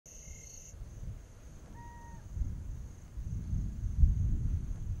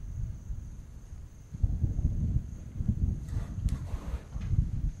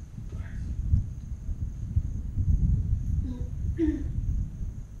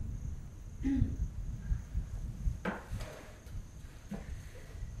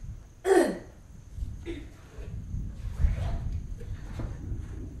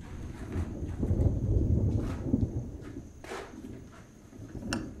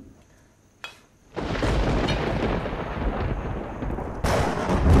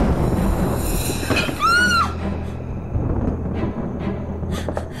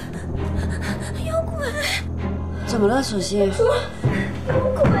么了，小新？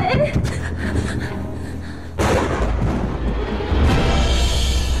鬼！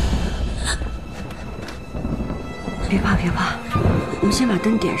别怕，别怕，我们先把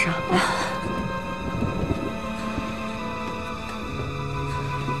灯点上，来。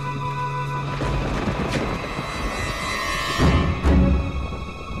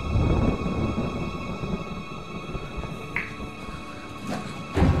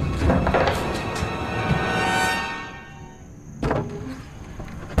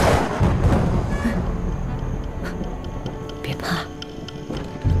别怕。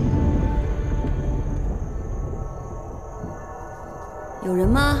 有人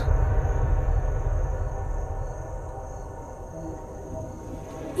吗？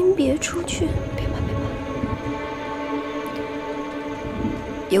您别出去！别怕，别怕。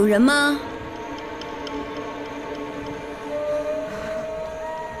有人吗？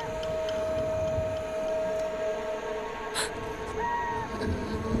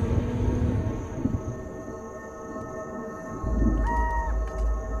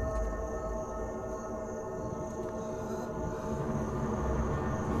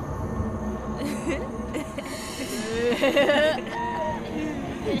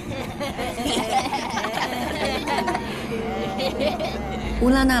乌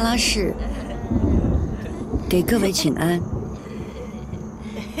拉那拉氏给各位请安。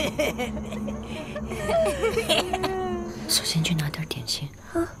首先去拿点点心。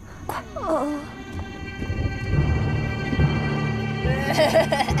啊，快！哦。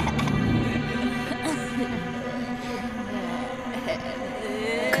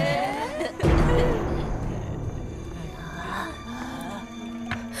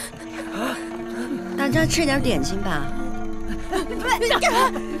大家吃点点心吧。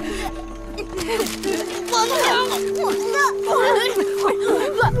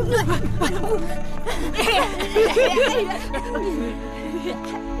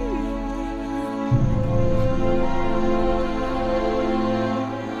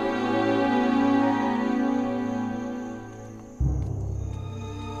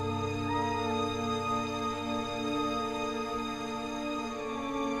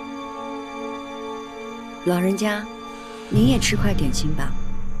 老人家，您也吃块点心吧。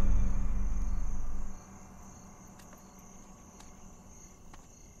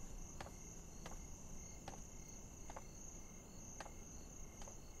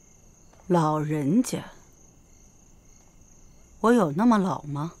 老人家，我有那么老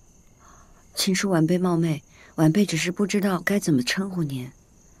吗？请恕晚辈冒昧，晚辈只是不知道该怎么称呼您。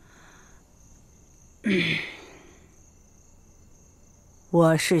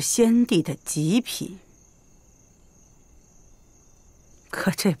我是先帝的极品，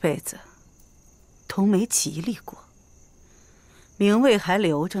可这辈子都没吉利过，名位还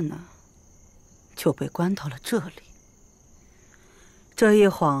留着呢，就被关到了这里。这一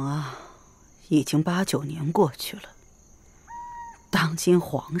晃啊！ 已经8、9年过去了，当今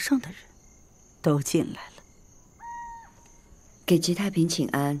皇上的人都进来了，给吉太平请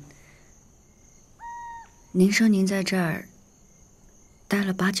安。您说您在这儿待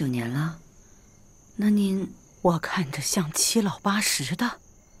了8、9年了，那您……我看着像7老8十的。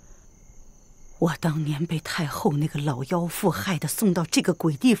我当年被太后那个老妖妇害得送到这个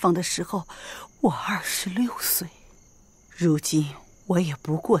鬼地方的时候，我26岁，如今。 我也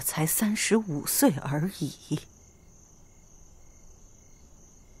不过才35岁而已。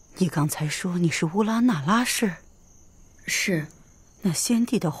你刚才说你是乌拉那拉氏？是。那先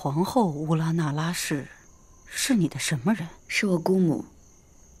帝的皇后乌拉那拉氏，是你的什么人？是我姑母。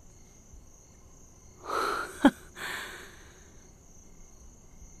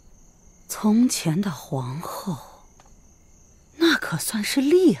从前的皇后，那可算是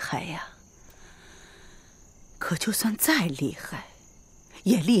厉害呀。可就算再厉害。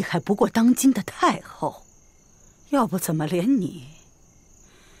 也厉害不过当今的太后，要不怎么连你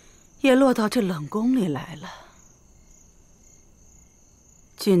也落到这冷宫里来了？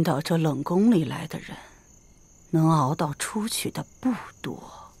进到这冷宫里来的人，能熬到出去的不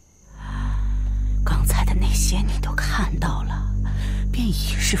多。刚才的那些你都看到了，便已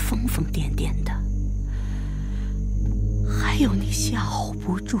是疯疯癫癫的。还有那些熬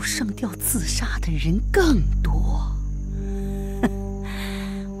不住上吊自杀的人更多。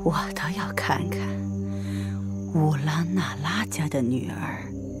 我倒要看看乌拉那拉家的女儿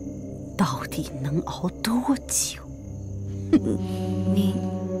到底能熬多久。你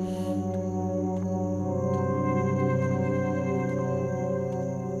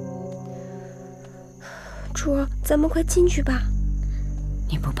主儿，咱们快进去吧。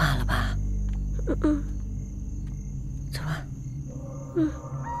你不怕了吧？嗯。走吧。嗯。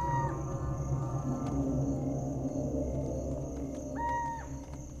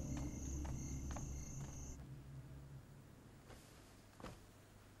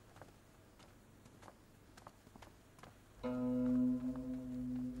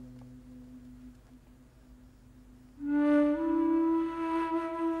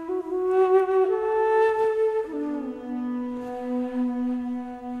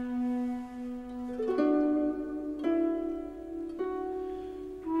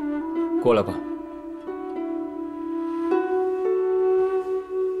过来吧。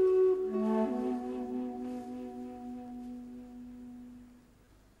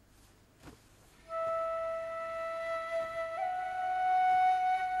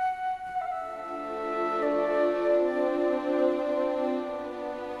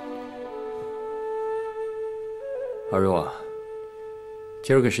二若啊，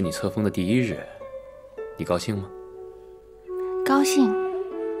今儿个是你册封的第1日，你高兴吗？高兴，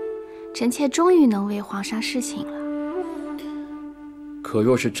臣妾终于能为皇上侍寝了。可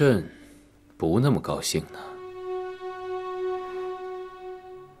若是朕不那么高兴呢？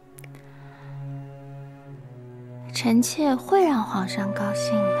臣妾会让皇上高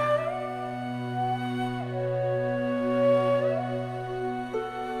兴的。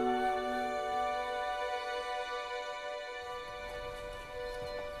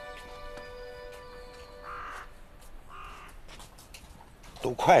都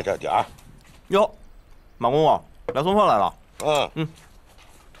快着点儿！哟，马公公来送饭来了。嗯。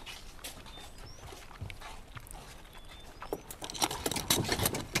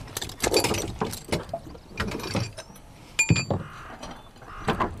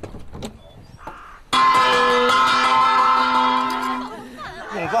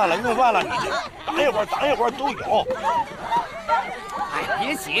用饭了，你这等一会儿都有。哎，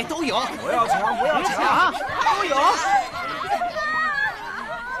别急，都有。不要抢，都有。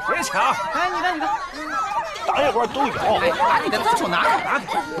别抢！哎，你的。等一会儿都有。哎，把你的脏手拿开，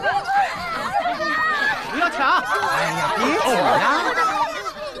不要抢！哎呀，别挤呀！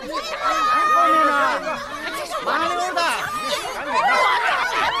后面呢？麻溜的。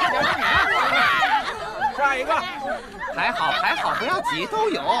下一个。还好，不要急，都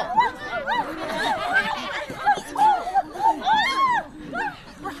有。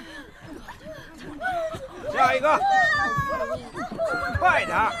下一个，快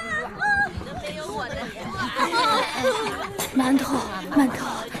点！馒头。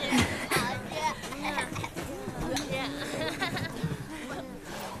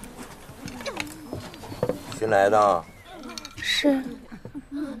新来的。是。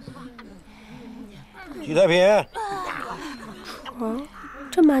许太平。哦，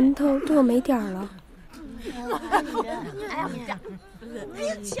这馒头都有没点儿了。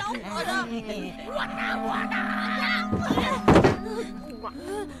别抢我的！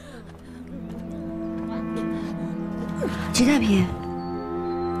吉太平，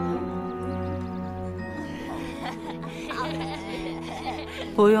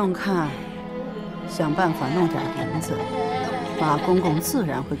不用看，想办法弄点银子，马公公自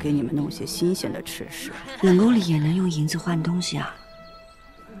然会给你们弄些新鲜的吃食。冷宫里也能用银子换东西啊？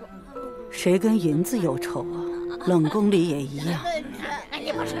谁跟银子有仇啊？冷宫里也一样。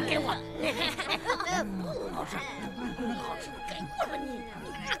你把这给我。好事，给我了你，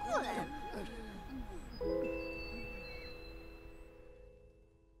拿过来。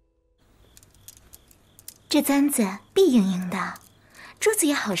这簪子碧莹莹的，珠子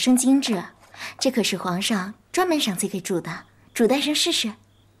也好生精致，这可是皇上专门赏赐给主的，主戴上试试。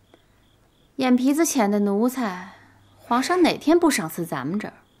眼皮子浅的奴才，皇上哪天不赏赐咱们这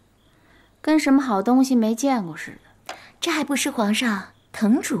儿？跟什么好东西没见过似的。这还不是皇上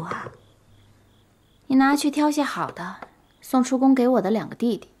疼主啊！你拿去挑些好的，送出宫给我的2个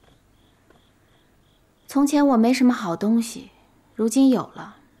弟弟。从前我没什么好东西，如今有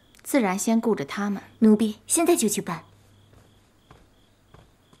了，自然先顾着他们。奴婢现在就去办。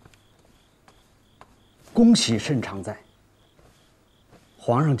恭喜慎常在，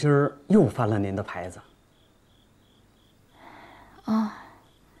皇上今儿又翻了您的牌子。哦。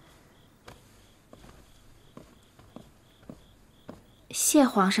谢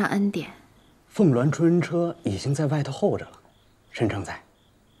皇上恩典。凤鸾春人车已经在外头候着了，慎常在，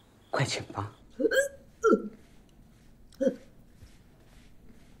快请吧。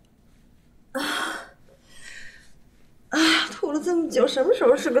吐了这么久，什么时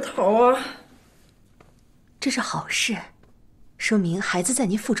候是个头啊？这是好事，说明孩子在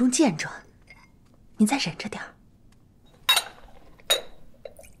您腹中健壮。您再忍着点儿。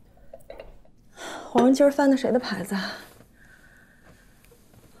皇上今儿翻的谁的牌子？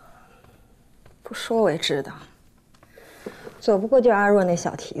不说我也知道，左不过就是阿若那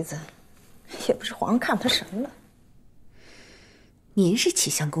小蹄子，也不是皇上看他什么了。您是启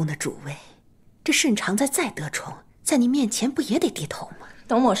相宫的主位，这慎常在再得宠，在您面前不也得低头吗？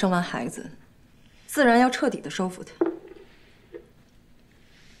等我生完孩子，自然要彻底的收服他。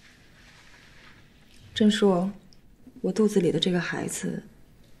真说，我肚子里的这个孩子，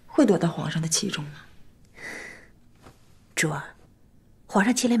会得到皇上的器重吗？珠儿，皇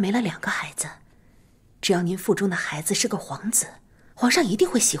上接连没了2个孩子，只要您腹中的孩子是个皇子，皇上一定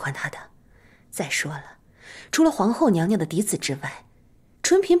会喜欢他的。再说了，除了皇后娘娘的嫡子之外，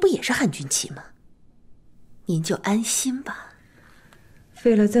纯嫔不也是汉军旗吗？您就安心吧。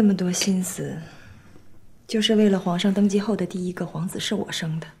费了这么多心思，就是为了皇上登基后的第一个皇子是我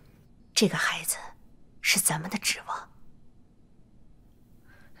生的。这个孩子是咱们的指望。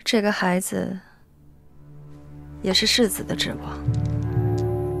这个孩子也是世子的指望。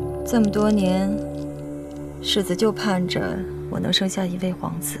这么多年，世子就盼着我能生下一位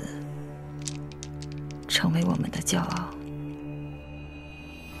皇子，成为我们的骄傲。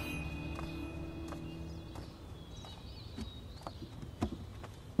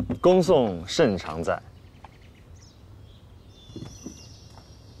恭送圣常在。